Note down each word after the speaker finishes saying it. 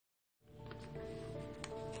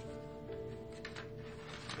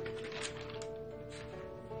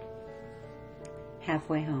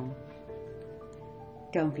Halfway home.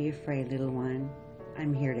 Don't be afraid, little one.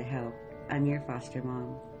 I'm here to help. I'm your foster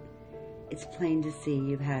mom. It's plain to see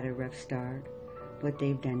you've had a rough start. What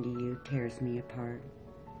they've done to you tears me apart.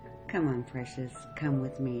 Come on, precious, come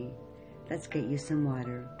with me. Let's get you some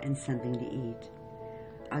water and something to eat.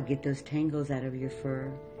 I'll get those tangles out of your fur.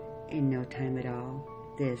 In no time at all,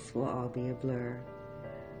 this will all be a blur.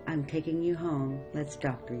 I'm taking you home, let's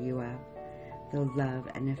doctor you up. Though love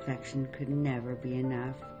and affection could never be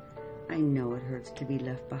enough, I know it hurts to be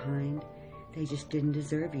left behind. They just didn't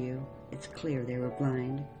deserve you. It's clear they were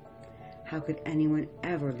blind. How could anyone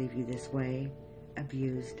ever leave you this way?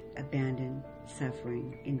 Abused, abandoned,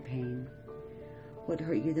 suffering, in pain. What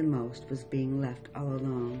hurt you the most was being left all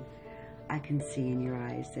alone. I can see in your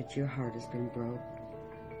eyes that your heart has been broke.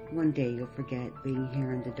 One day you'll forget being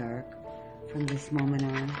here in the dark. From this moment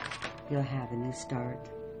on, you'll have a new start.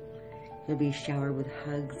 You'll be showered with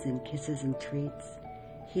hugs and kisses and treats.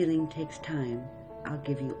 Healing takes time. I'll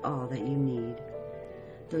give you all that you need.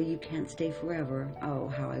 Though you can't stay forever, oh,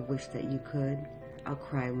 how I wish that you could. I'll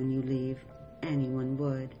cry when you leave. Anyone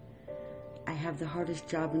would. I have the hardest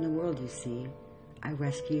job in the world, you see. I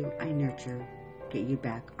rescue, I nurture, get you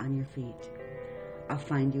back on your feet. I'll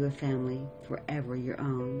find you a family forever your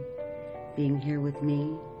own. Being here with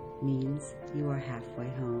me means you are halfway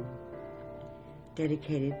home.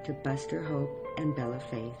 Dedicated to Buster Hope and Bella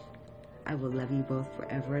Faith. I will love you both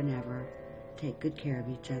forever and ever. Take good care of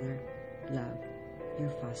each other. Love, your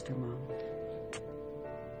foster mom.